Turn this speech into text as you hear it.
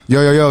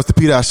Yo, it's the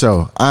P.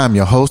 Show. I'm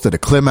your host of the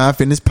Clear Mind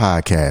Fitness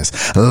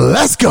Podcast.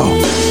 Let's go.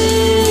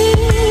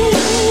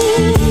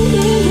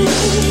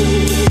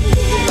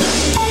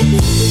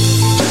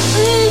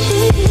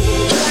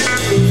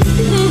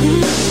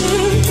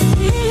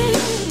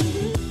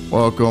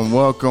 Welcome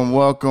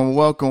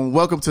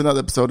to another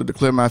episode of the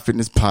Clear Mind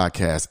Fitness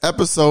Podcast.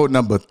 Episode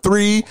number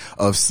 3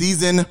 of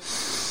season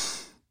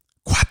 4.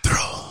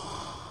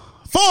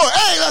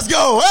 Hey, let's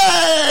go.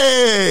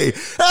 Hey.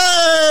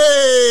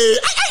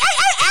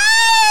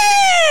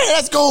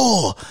 Let's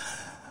go.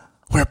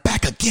 We're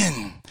back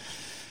again.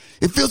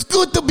 It feels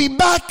good to be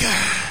back.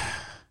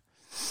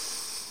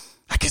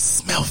 I can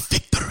smell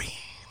victory.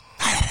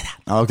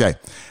 Okay.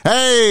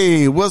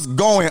 Hey, what's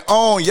going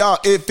on, y'all?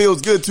 It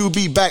feels good to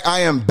be back. I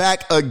am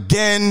back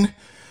again.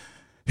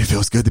 It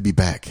feels good to be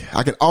back.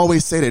 I can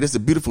always say that it's a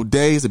beautiful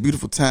day. It's a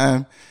beautiful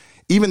time.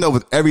 Even though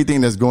with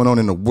everything that's going on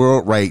in the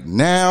world right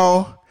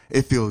now,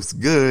 it feels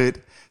good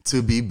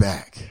to be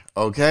back.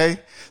 Okay.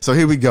 So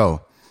here we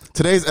go.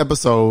 Today's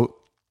episode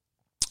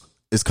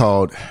is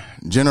called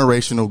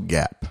Generational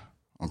Gap.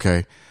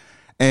 Okay.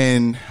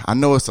 And I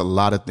know it's a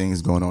lot of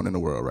things going on in the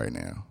world right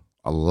now.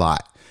 A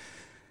lot.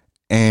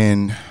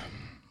 And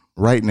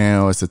right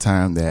now it's a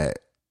time that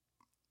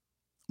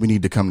we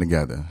need to come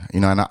together.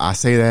 You know, and I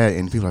say that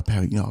and people are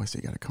like, you always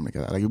say you got to come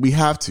together. Like we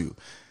have to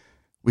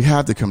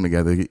come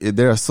together.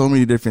 There are so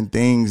many different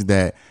things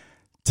that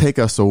take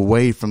us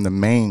away from the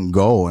main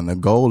goal. And the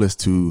goal is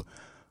to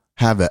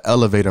have an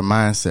elevator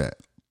mindset.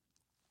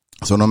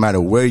 So no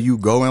matter where you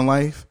go in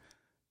life,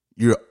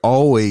 you're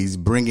always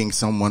bringing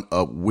someone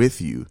up with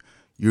you.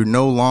 You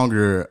no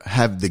longer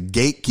have the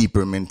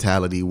gatekeeper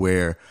mentality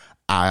where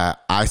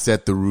I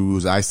set the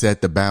rules, I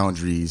set the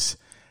boundaries,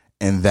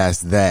 and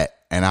that's that.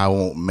 And I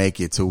won't make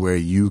it to where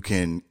you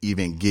can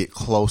even get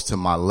close to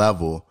my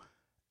level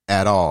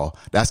at all.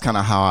 That's kind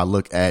of how I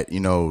look at,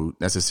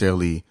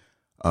 necessarily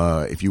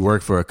if you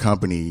work for a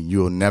company,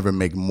 you'll never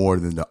make more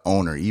than the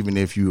owner. Even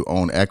if you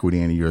own equity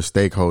and you're a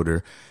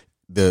stakeholder,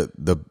 the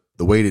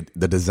way that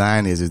the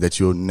design is that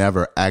you'll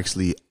never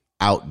actually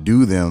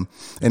outdo them.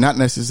 And not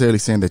necessarily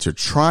saying that you're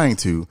trying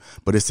to,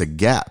 but it's a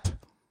gap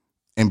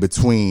in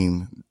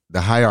between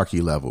the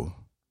hierarchy level.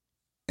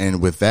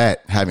 And with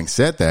that, having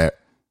said that,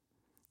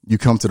 you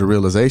come to the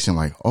realization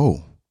like,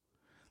 oh,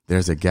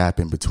 there's a gap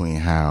in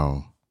between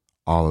how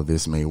all of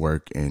this may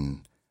work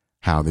and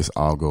how this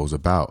all goes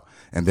about.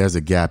 And there's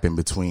a gap in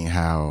between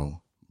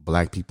how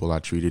black people are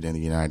treated in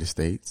the United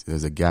States.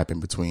 There's a gap in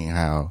between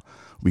how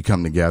we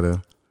come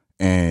together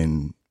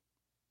and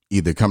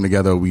either come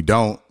together or we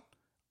don't.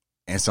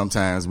 And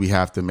sometimes we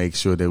have to make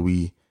sure that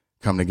we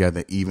come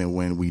together even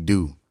when we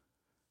do,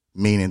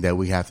 meaning that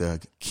we have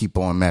to keep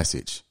on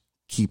message,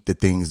 keep the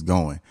things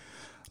going.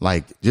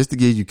 Like, just to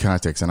give you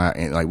context,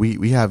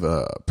 we have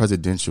a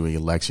presidential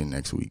election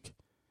next week.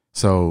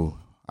 So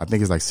I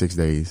think it's like 6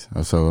 days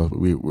or so.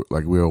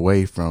 We're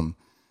away from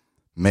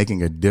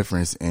making a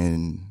difference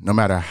in, no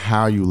matter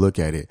how you look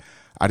at it.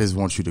 I just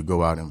want you to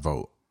go out and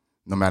vote.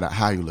 No matter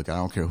how you look at it, I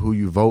don't care who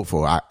you vote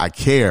for. I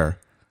care,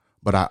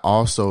 but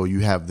you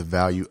have the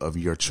value of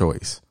your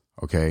choice.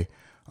 Okay.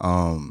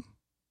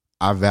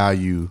 I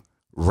value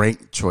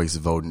ranked choice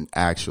voting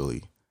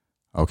actually.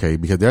 Okay.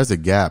 Because there's a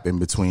gap in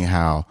between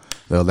how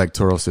the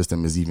electoral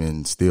system is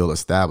even still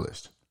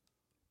established.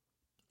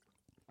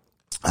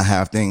 I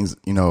have things,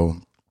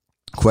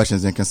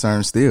 questions and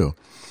concerns still.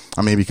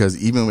 Because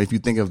even if you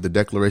think of the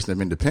Declaration of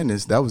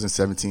Independence, that was in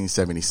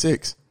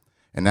 1776.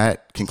 And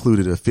that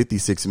concluded of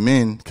 56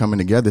 men coming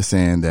together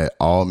saying that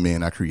all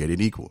men are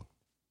created equal.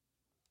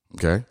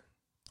 Okay.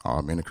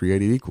 All men are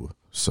created equal.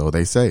 So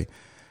they say.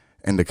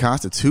 And the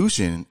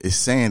Constitution is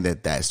saying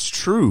that that's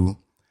true,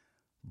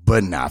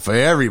 but not for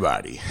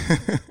everybody.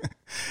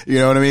 You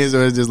know what I mean?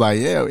 So it's just like,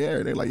 yeah.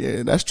 They're like,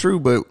 yeah, that's true.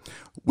 But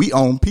we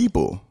own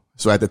people.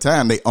 So at the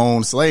time they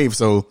owned slaves.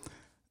 So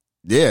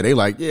yeah, they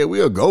like, yeah,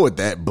 we'll go with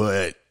that.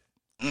 But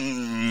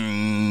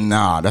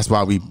nah, that's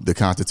why the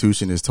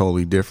Constitution is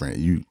totally different.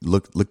 You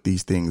look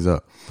these things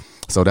up.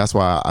 So that's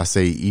why I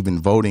say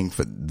even voting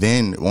for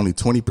then only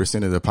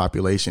 20% of the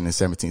population in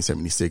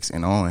 1776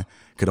 and on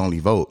could only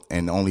vote,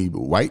 and only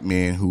white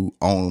men who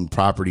owned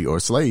property or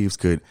slaves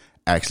could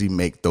actually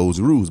make those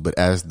rules. But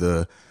as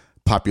the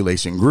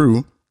population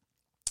grew,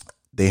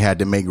 they had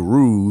to make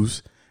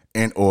rules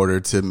in order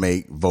to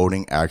make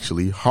voting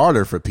actually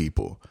harder for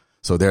people.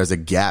 So there's a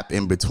gap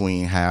in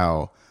between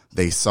how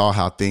they saw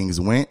how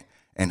things went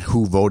and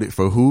who voted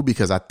for who,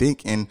 because I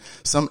think in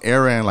some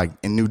era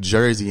in New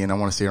Jersey, and I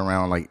want to say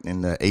around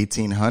in the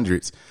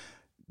 1800s,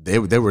 they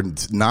were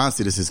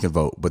non-citizens can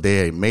vote, but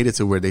they made it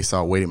to where they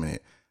saw, wait a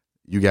minute,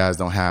 you guys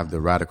don't have the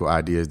radical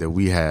ideas that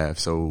we have,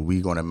 so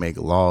we're going to make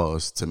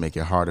laws to make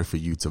it harder for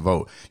you to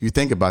vote. You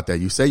think about that.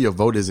 You say your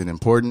vote isn't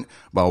important,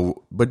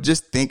 but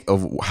just think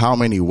of how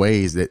many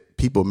ways that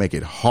people make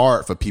it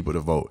hard for people to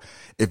vote.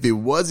 If it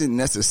wasn't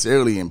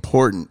necessarily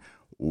important,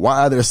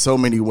 why are there so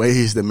many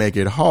ways to make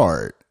it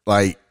hard?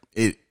 Like,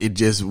 it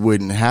just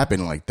wouldn't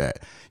happen like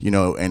that,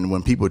 And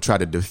when people try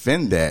to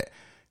defend that,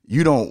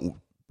 you don't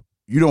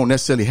you don't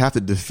necessarily have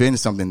to defend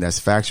something that's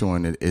factual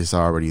and it's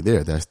already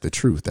there. That's the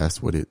truth.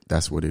 That's what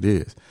it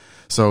is.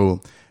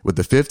 So with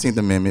the 15th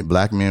Amendment,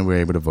 black men were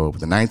able to vote.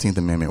 With the 19th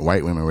Amendment,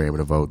 white women were able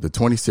to vote. The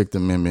 26th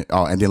Amendment,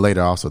 and then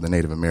later also the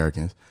Native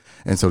Americans.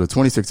 And so the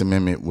 26th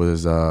Amendment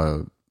was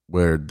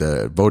where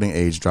the voting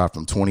age dropped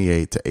from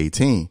 28 to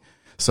 18.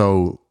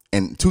 So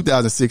in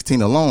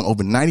 2016 alone,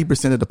 over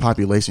 90% of the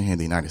population here in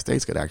the United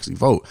States could actually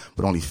vote,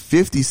 but only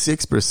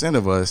 56%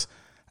 of us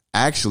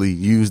actually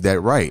used that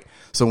right.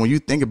 So when you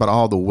think about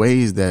all the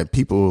ways that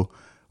people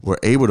were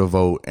able to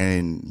vote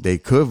and they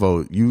could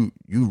vote, you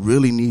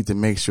really need to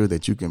make sure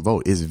that you can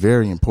vote. It's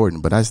very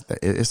important, but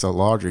it's a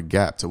larger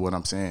gap to what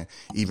I'm saying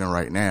even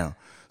right now.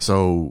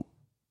 So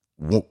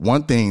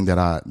one thing that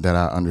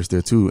I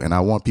understood too, and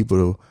I want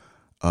people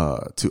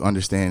to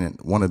understand,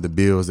 one of the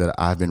bills that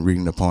I've been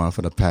reading upon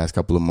for the past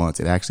couple of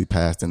months, it actually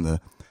passed in the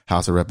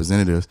House of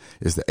Representatives,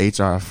 is the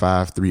HR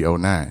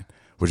 5309,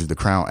 which is the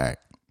Crown Act.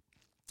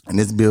 And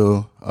this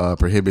bill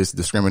prohibits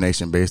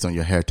discrimination based on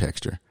your hair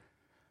texture.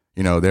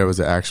 You know, there was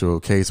an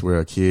actual case where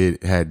a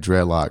kid had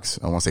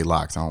dreadlocks. I want to say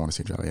locks. I don't want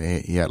to say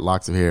dreadlocks. He had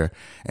locks of hair,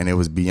 and it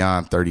was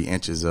beyond 30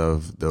 inches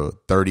of the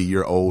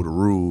 30-year-old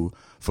rule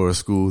for a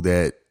school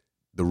that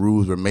the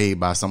rules were made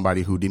by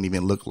somebody who didn't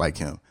even look like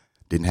him,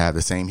 didn't have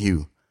the same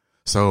hue.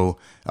 So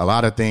a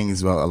lot of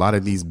things, well, a lot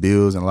of these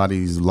bills and a lot of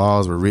these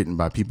laws were written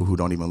by people who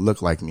don't even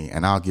look like me.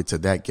 And I'll get to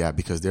that gap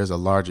because there's a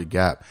larger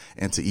gap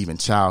into even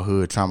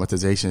childhood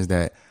traumatizations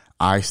that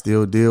I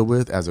still deal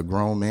with as a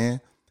grown man.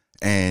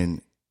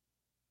 And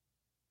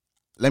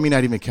let me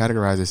not even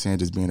categorize it saying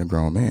just being a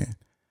grown man.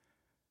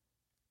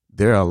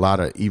 There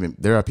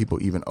are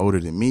people even older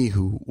than me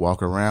who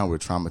walk around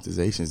with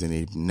traumatizations and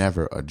they've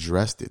never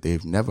addressed it.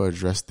 They've never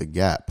addressed the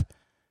gap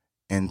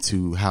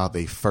into how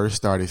they first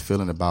started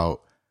feeling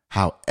about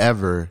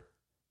however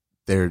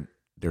their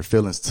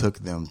feelings took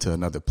them to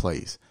another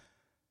place.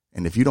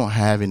 And if you don't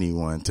have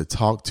anyone to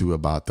talk to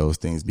about those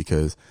things,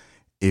 because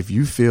if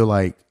you feel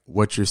like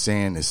what you're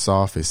saying is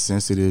soft, is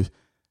sensitive,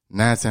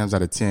 9 times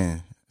out of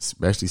 10,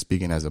 especially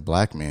speaking as a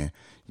black man,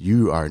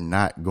 you are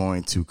not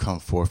going to come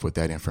forth with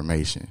that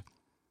information.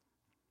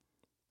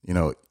 You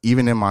know,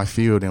 even in my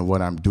field and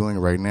what I'm doing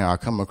right now, I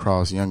come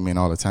across young men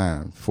all the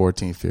time,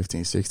 14,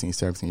 15, 16,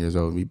 17 years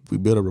old. We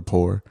build a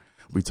rapport.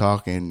 We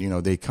talk and, you know,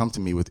 they come to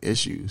me with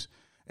issues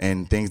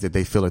and things that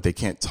they feel like they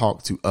can't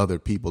talk to other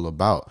people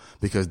about,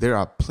 because there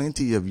are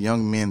plenty of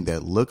young men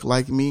that look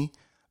like me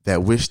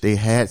that wish they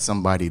had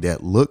somebody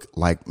that looked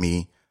like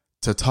me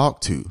to talk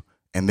to.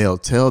 And they'll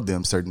tell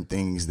them certain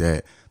things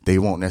that they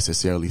won't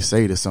necessarily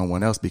say to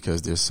someone else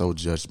because they're so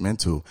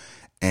judgmental.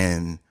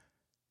 And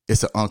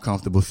it's an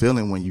uncomfortable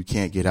feeling when you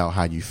can't get out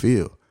how you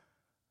feel.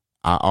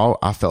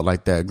 I felt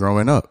like that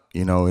growing up,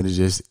 you know, and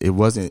it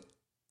wasn't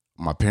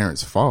my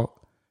parents' fault.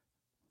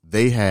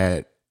 They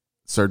had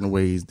certain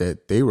ways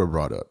that they were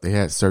brought up. They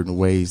had certain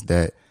ways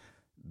that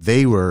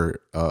they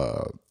were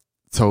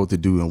told to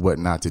do and what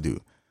not to do.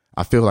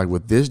 I feel like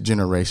with this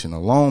generation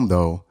alone,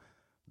 though,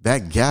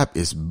 that gap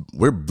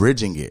we're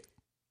bridging it.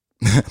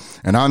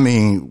 And I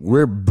mean,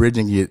 we're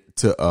bridging it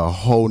to a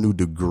whole new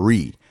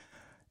degree.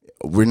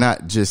 We're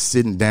not just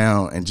sitting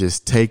down and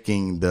just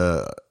taking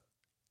the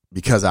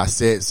because I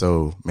said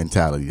so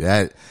mentality.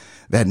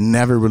 That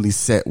never really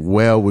set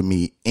well with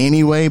me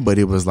anyway, but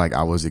it was like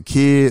I was a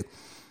kid.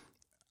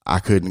 I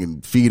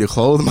couldn't feed or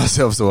clothe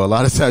myself. So a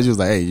lot of times it was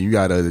like, hey, you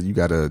gotta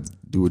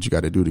do what you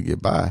gotta do to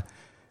get by.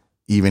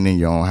 Even in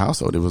your own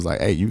household, it was like,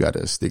 hey, you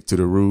gotta stick to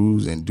the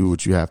rules and do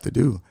what you have to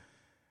do.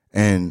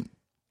 And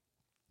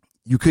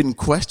you couldn't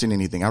question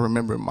anything. I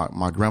remember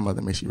my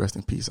grandmother, may she rest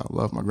in peace. I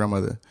love my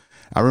grandmother.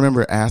 I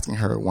remember asking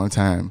her one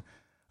time,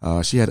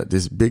 she had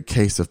this big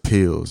case of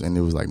pills, and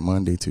it was like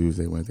Monday,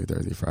 Tuesday, Wednesday,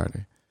 Thursday,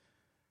 Friday.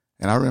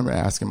 And I remember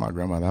asking my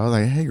grandmother, I was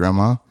like, hey,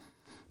 grandma,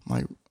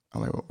 I'm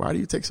like, why do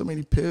you take so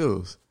many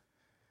pills?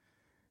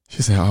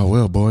 She said, oh,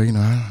 well, boy,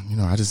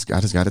 I just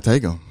got to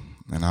take them.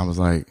 And I was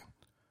like,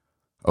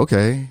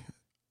 okay,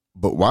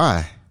 but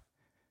why?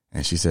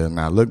 And she said,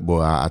 now, look,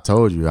 boy, I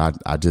told you,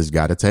 I just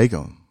got to take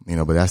them.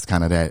 But that's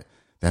kind of that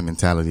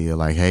mentality of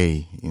like,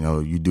 hey,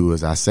 you do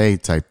as I say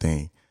type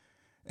thing.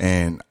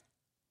 And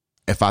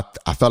if I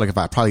felt like if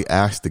I probably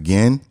asked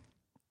again,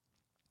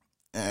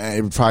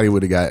 it probably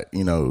would have got,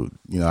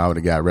 I would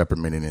have got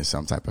reprimanded in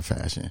some type of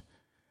fashion.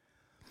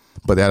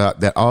 But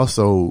that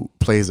also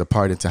plays a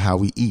part into how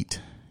we eat.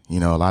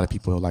 A lot of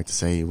people like to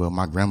say, well,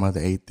 my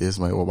grandmother ate this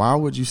way. Well, why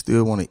would you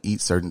still want to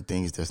eat certain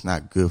things that's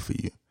not good for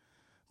you?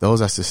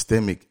 Those are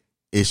systemic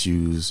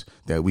issues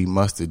that we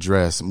must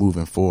address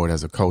moving forward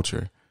as a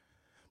culture.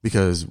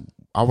 Because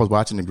I was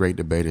watching the Great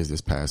Debaters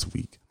this past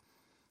week,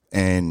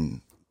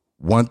 and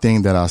one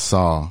thing that I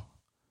saw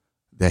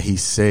that he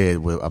said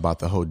about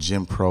the whole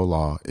Jim Crow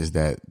law is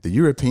that the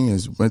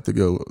Europeans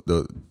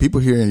the people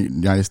here in the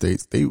United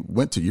States, they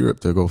went to Europe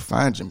to go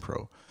find Jim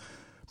Crow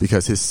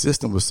because his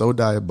system was so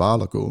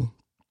diabolical,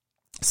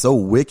 so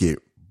wicked,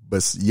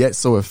 but yet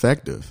so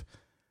effective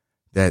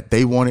that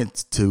they wanted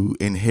to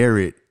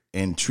inherit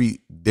and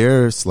treat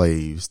their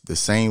slaves the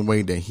same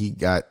way that he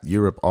got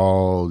Europe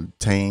all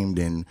tamed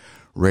and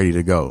ready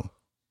to go.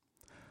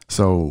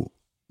 So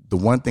the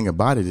one thing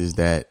about it is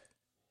that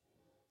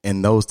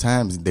in those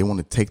times, they want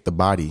to take the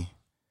body,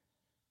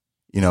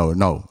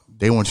 no,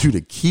 they want you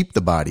to keep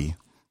the body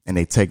and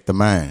they take the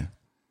mind.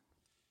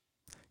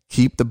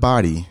 Keep the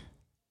body,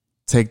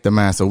 take the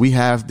mind. So we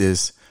have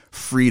this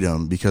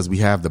freedom because we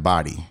have the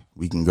body.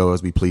 We can go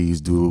as we please,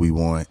 do what we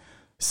want,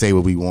 say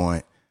what we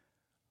want.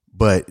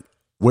 But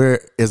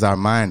where is our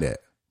mind at?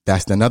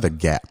 That's another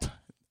gap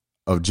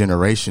of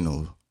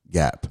generational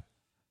gap.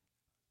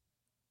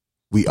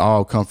 We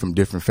all come from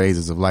different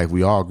phases of life.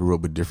 We all grew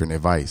up with different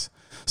advice.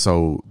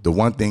 So the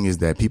one thing is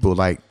that people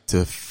like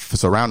to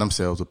surround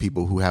themselves with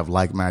people who have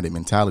like-minded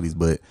mentalities,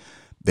 but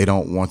they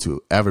don't want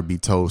to ever be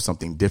told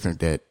something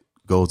different that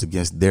goes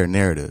against their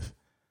narrative.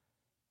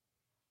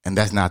 And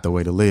that's not the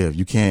way to live.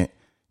 You can't.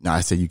 Now,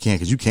 I say you can't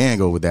because you can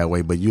go with that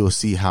way, but you'll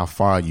see how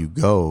far you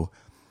go.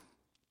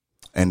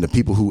 And the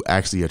people who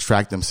actually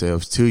attract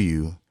themselves to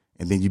you,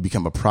 and then you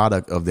become a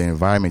product of the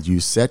environment you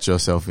set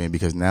yourself in,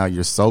 because now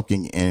you're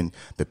soaking in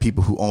the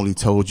people who only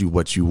told you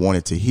what you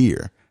wanted to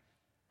hear.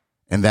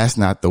 And that's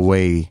not the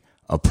way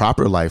a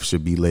proper life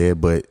should be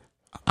led. But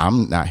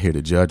I'm not here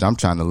to judge. I'm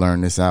trying to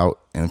learn this out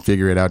and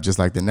figure it out just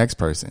like the next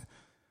person.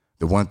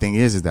 The one thing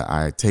is that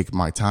I take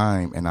my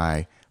time and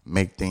I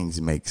make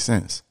things make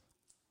sense.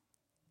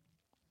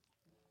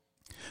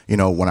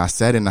 When I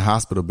sat in the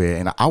hospital bed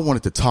and I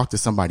wanted to talk to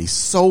somebody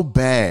so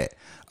bad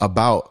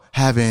about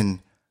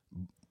having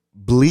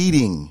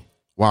bleeding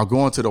while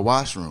going to the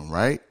washroom,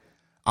 right?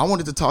 I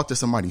wanted to talk to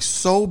somebody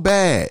so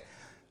bad,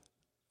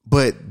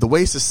 but the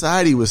way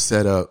society was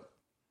set up,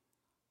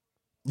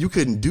 you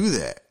couldn't do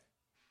that.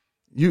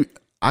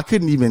 I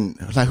couldn't even,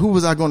 who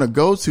was I going to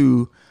go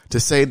to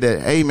say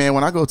that, hey man,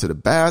 when I go to the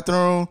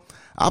bathroom,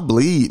 I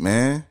bleed,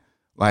 man.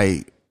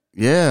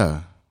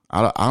 Yeah,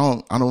 I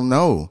don't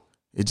know.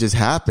 It just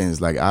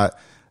happens. I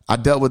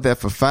dealt with that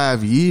for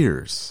 5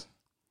 years.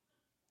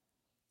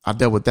 I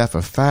dealt with that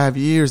for 5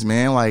 years,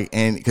 man.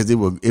 And because it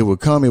would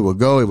come, it would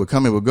go, it would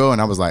come, it would go.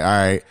 And I was like, all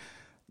right,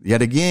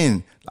 yet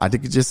again, I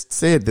think it just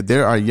said that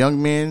there are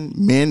young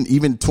men,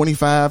 even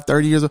 25,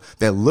 30 years old,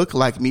 that look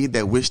like me,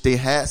 that wish they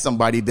had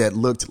somebody that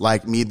looked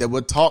like me, that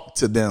would talk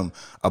to them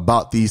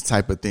about these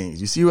type of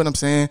things. You see what I'm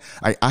saying?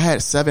 I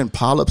had 7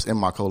 polyps in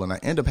my colon. I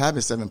ended up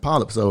having 7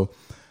 polyps.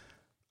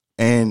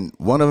 And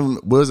one of them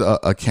was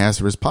a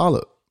cancerous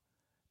polyp.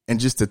 And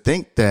just to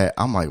think that,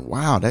 I'm like,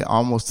 wow, that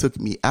almost took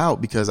me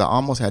out, because I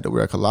almost had to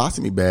wear a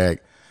colostomy bag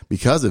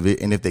because of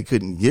it. And if they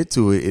couldn't get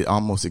to it, it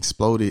almost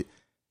exploded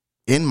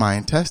in my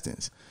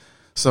intestines.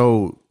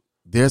 So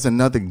there's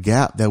another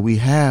gap that we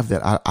have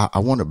that I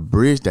want to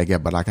bridge that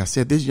gap. But like I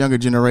said, this younger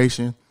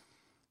generation,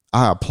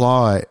 I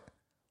applaud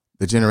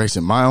the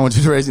generation, my own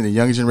generation, the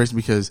younger generation,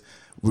 because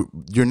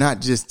you're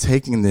not just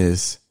taking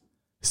this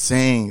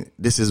saying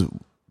this is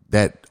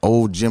that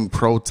old Jim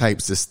Crow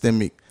type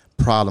systemic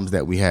problems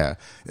that we have.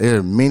 There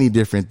are many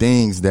different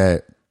things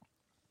that,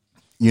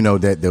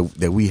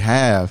 that we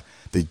have,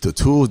 the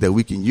tools that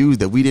we can use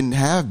that we didn't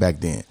have back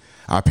then.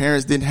 Our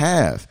parents didn't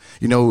have.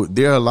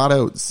 There are a lot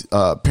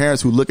of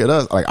parents who look at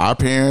us, like our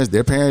parents,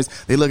 their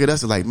parents, they look at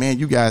us like, man,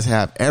 you guys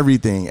have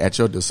everything at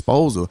your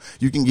disposal.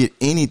 You can get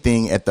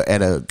anything at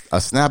a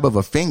snap of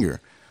a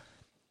finger.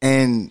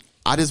 And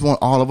I just want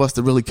all of us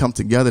to really come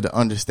together to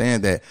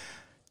understand that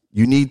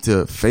you need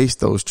to face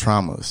those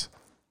traumas.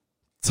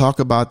 Talk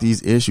about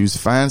these issues.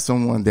 Find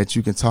someone that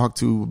you can talk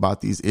to about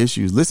these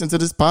issues. Listen to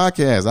this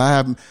podcast.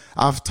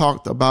 I've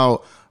talked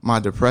about my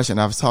depression.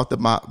 I've talked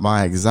about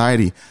my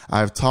anxiety.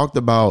 I've talked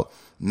about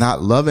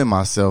not loving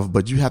myself,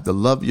 but you have to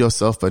love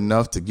yourself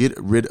enough to get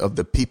rid of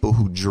the people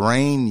who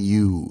drain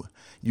you.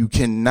 You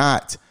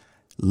cannot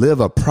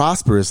live a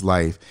prosperous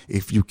life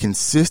if you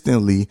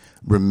consistently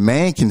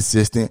remain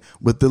consistent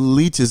with the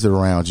leeches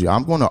around you.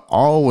 I'm going to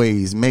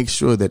always make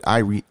sure that I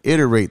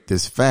reiterate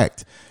this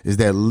fact, is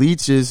that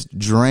leeches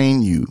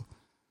drain you.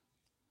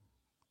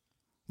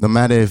 No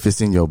matter if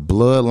it's in your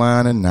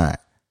bloodline or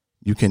not,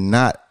 you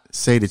cannot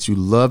say that you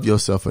love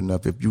yourself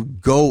enough if you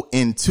go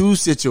into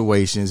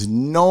situations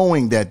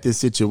knowing that this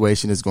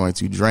situation is going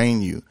to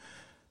drain you.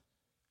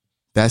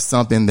 That's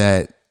something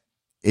that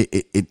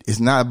it's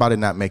not about it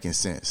not making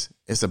sense.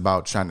 It's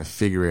about trying to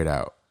figure it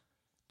out.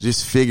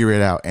 Just figure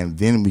it out, and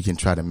then we can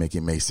try to make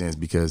it make sense,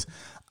 because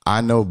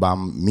I know by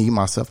me,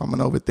 myself, I'm an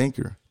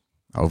overthinker.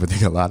 I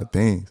overthink a lot of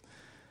things,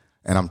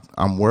 and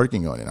I'm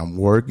working on it. I'm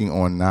working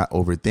on not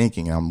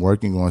overthinking. I'm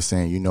working on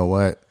saying, you know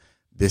what?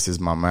 This is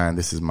my mind.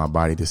 This is my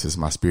body. This is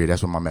my spirit.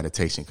 That's where my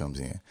meditation comes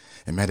in.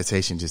 And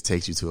meditation just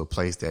takes you to a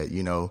place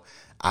that,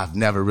 I've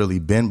never really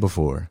been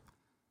before.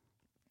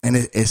 And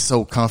it's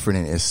so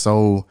comforting. It's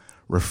so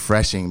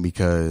refreshing,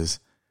 because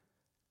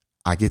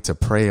I get to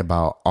pray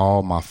about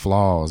all my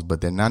flaws, but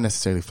they're not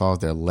necessarily flaws.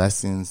 They're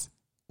lessons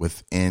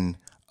within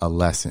a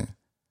lesson.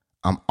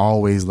 I'm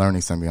always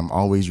learning something. I'm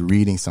always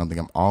reading something.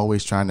 I'm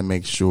always trying to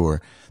make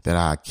sure that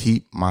I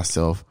keep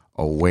myself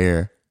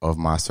aware of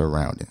my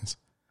surroundings.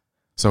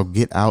 So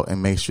get out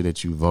and make sure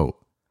that you vote.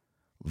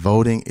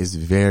 Voting is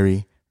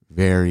very,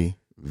 very,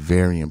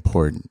 very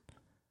important.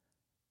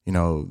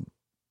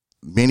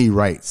 many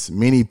rights.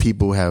 Many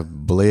people have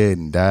bled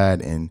and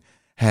died and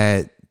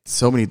had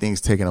so many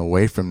things taken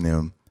away from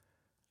them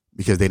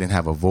because they didn't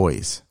have a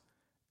voice.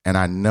 And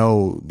I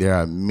know there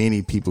are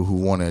many people who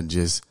want to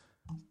just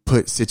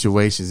put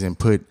situations and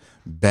put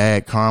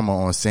bad karma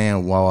on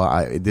saying,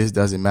 well, this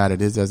doesn't matter.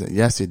 This doesn't.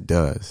 Yes, it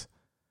does.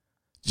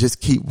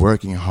 Just keep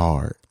working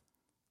hard.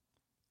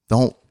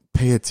 Don't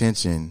pay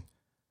attention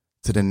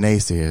to the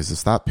naysayers.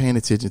 Stop paying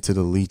attention to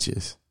the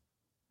leeches.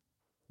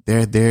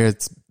 They're there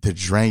to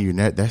drain you.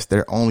 That's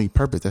their only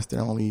purpose. That's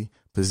their only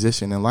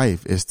position in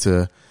life is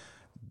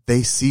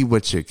they see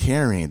what you're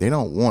carrying. They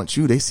don't want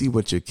you. They see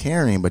what you're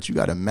carrying, but you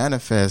got to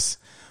manifest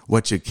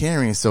what you're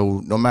carrying.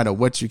 So no matter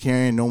what you're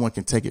carrying, no one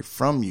can take it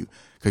from you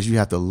because you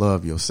have to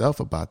love yourself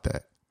about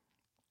that.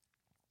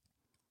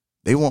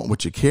 They want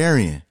what you're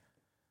carrying.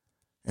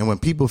 And when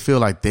people feel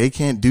like they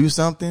can't do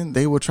something,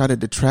 they will try to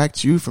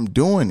detract you from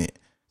doing it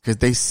because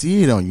they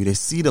see it on you. They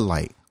see the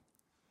light.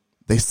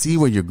 They see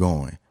where you're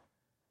going.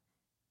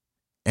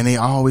 And they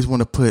always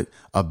want to put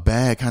a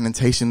bad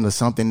connotation to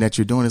something that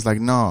you're doing. It's like,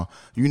 no,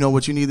 you know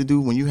what you need to do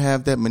when you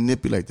have that?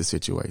 Manipulate the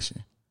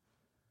situation.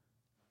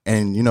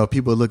 And, you know,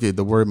 people look at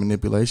the word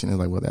manipulation and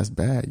like, well, that's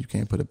bad. You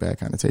can't put a bad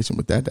connotation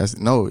with that.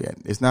 No,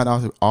 it's not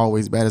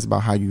always bad. It's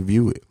about how you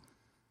view it.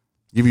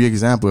 Give you an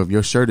example. If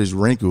your shirt is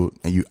wrinkled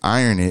and you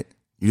iron it,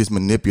 you just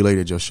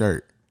manipulated your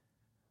shirt.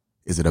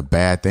 Is it a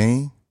bad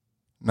thing?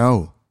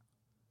 No.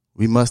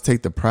 We must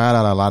take the pride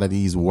out of a lot of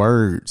these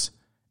words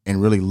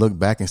and really look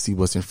back and see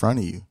what's in front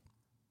of you.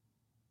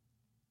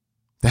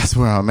 That's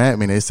where I'm at,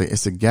 man.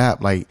 It's a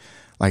gap. Like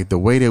the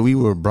way that we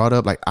were brought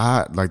up,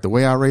 like the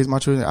way I raise my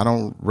children, I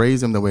don't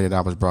raise them the way that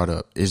I was brought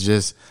up. It's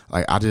just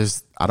like, I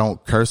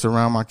don't curse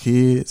around my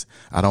kids.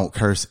 I don't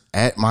curse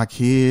at my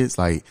kids.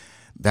 Like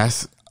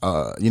that's,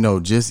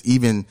 just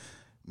even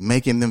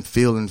making them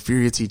feel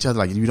inferior to each other.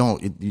 Like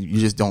you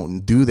just don't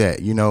do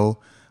that,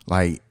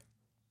 like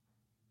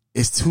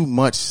it's too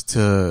much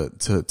to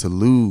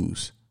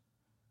lose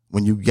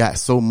when you got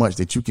so much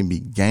that you can be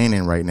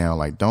gaining right now.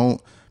 Like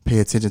don't pay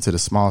attention to the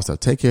small stuff.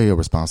 Take care of your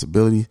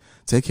responsibility.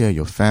 Take care of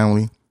your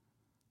family.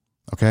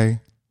 Okay.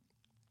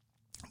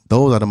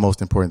 Those are the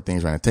most important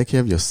things right now. Take care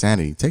of your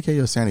sanity. Take care of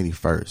your sanity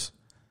first.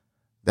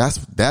 That's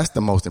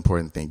the most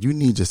important thing. You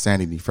need your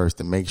sanity first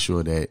to make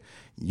sure that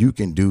you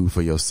can do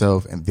for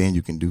yourself and then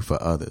you can do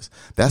for others.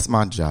 That's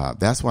my job.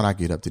 That's what I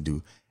get up to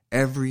do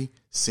every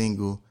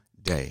single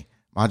day.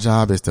 My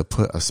job is to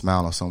put a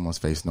smile on someone's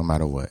face no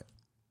matter what.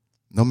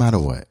 No matter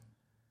what.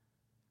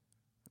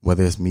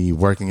 Whether it's me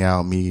working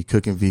out, me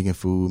cooking vegan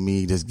food,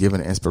 me just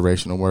giving an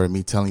inspirational word,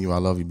 me telling you I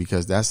love you,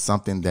 because that's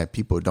something that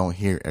people don't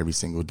hear every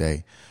single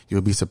day.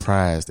 You'll be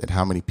surprised at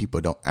how many people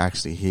don't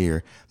actually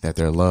hear that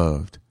they're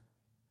loved.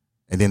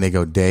 And then they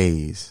go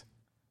days,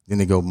 then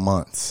they go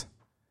months,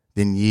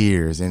 then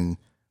years. And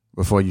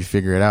before you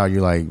figure it out,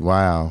 you're like,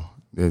 wow,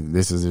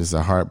 this is just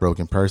a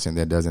heartbroken person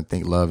that doesn't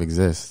think love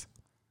exists.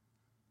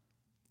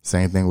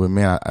 Same thing with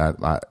men.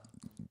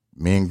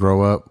 Men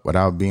grow up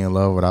without being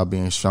loved, without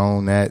being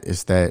shown that.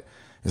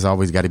 It's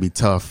always got to be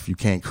tough. You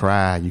can't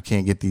cry. You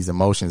can't get these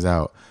emotions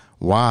out.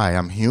 Why?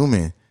 I'm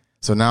human.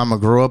 So now I'm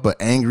going to grow up an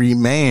angry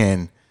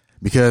man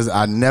because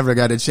I never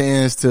got a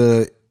chance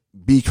to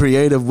be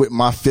creative with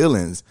my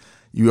feelings.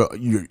 You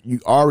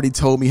already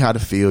told me how to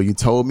feel. You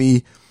told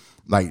me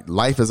like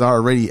life is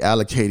already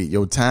allocated.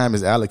 Your time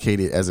is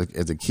allocated as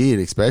a kid,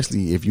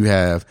 especially if you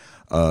have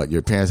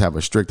your parents have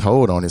a strict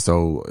hold on it.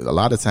 So a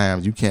lot of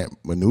times you can't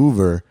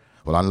maneuver.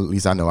 Well, at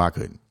least I know I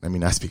couldn't. Let me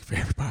not speak for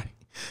everybody.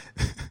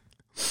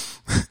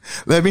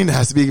 Let me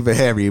not speak for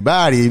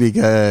everybody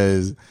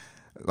because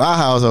my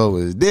household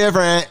was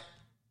different.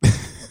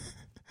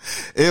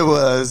 It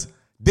was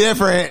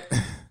different.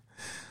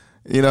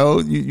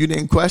 You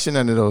didn't question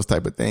none of those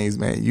type of things,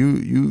 man.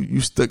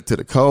 You stuck to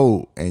the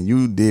code and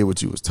you did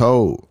what you was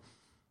told.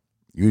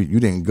 You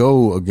didn't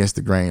go against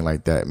the grain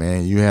like that,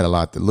 man. You had a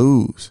lot to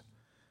lose,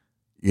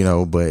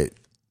 but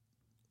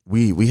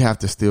we have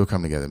to still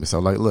come together. So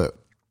like, look,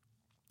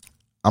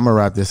 I'm gonna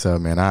wrap this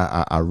up, man.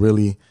 I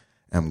really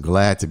am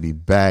glad to be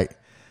back.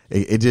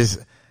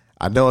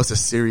 I know it's a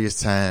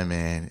serious time,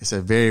 man. It's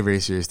a very, very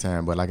serious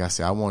time. But like I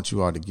said, I want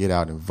you all to get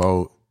out and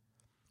vote.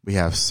 We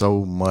have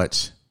so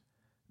much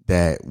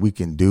that we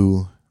can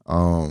do.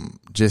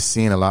 Just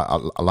seeing a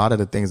lot of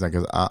the things, like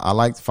I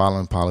like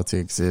following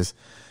politics. It's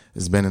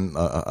been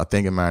a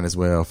thing of mine as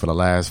well for the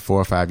last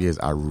 4 or 5 years.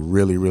 I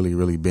really, really,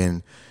 really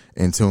been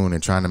in tune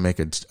and trying to make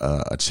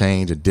a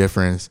change, a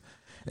difference,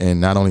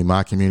 in not only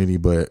my community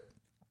but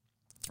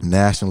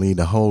nationally,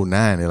 the whole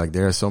nine.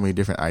 There are so many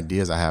different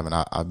ideas I have, and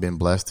I've been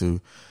blessed to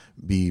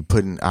be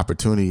put in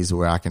opportunities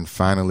where I can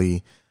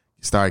finally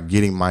start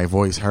getting my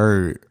voice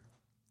heard,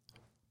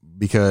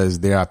 because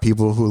there are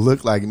people who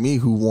look like me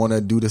who want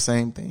to do the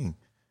same thing,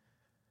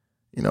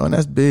 and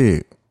that's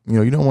big.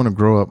 You don't want to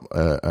grow up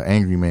an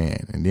angry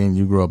man and then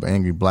you grow up an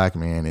angry black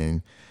man,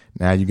 and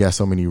now you got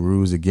so many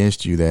rules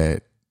against you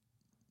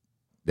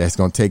that's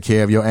going to take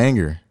care of your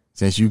anger.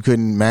 Since you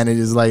couldn't manage,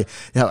 it's like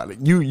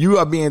you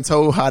are being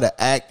told how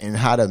to act and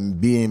how to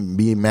be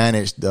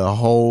managed the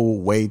whole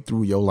way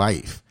through your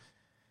life.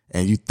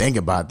 And you think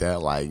about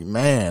that, like,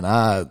 man,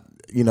 I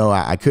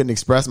couldn't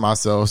express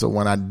myself. So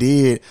when I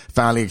did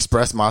finally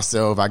express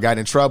myself, I got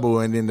in trouble.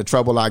 And then the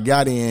trouble I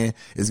got in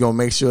is going to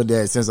make sure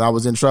that since I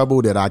was in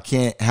trouble, that I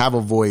can't have a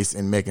voice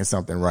in making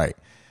something right.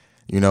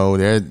 I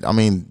don't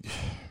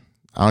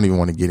even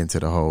want to get into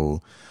the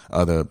whole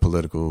other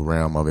political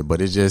realm of it,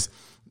 but it's just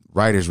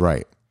right is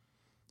right.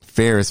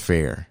 Fair is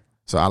fair.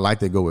 So I like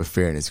to go with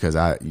fairness because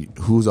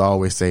who's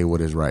always say what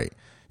is right.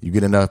 You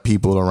get enough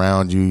people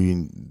around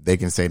you, they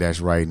can say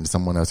that's right, and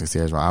someone else can say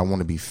that's right. I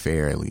want to be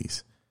fair at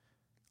least.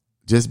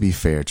 Just be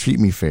fair. Treat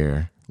me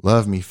fair.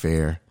 Love me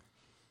fair.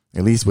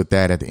 At least with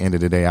that, at the end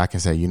of the day, I can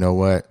say, you know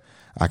what?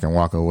 I can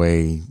walking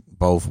away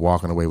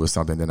with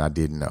something that I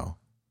didn't know.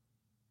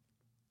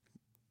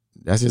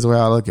 That's just the way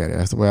I look at it.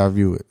 That's the way I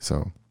view it.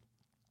 So,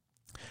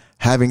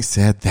 having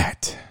said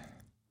that,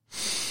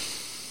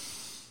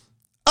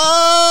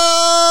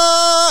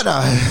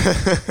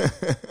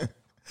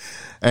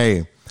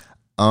 hey,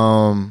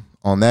 on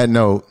that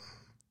note,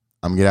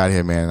 I'm gonna get out of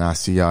here, man. And I'll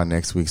see y'all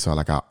next week. So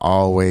like I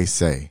always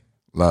say,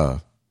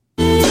 love.